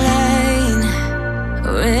sunlight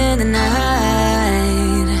or in the night.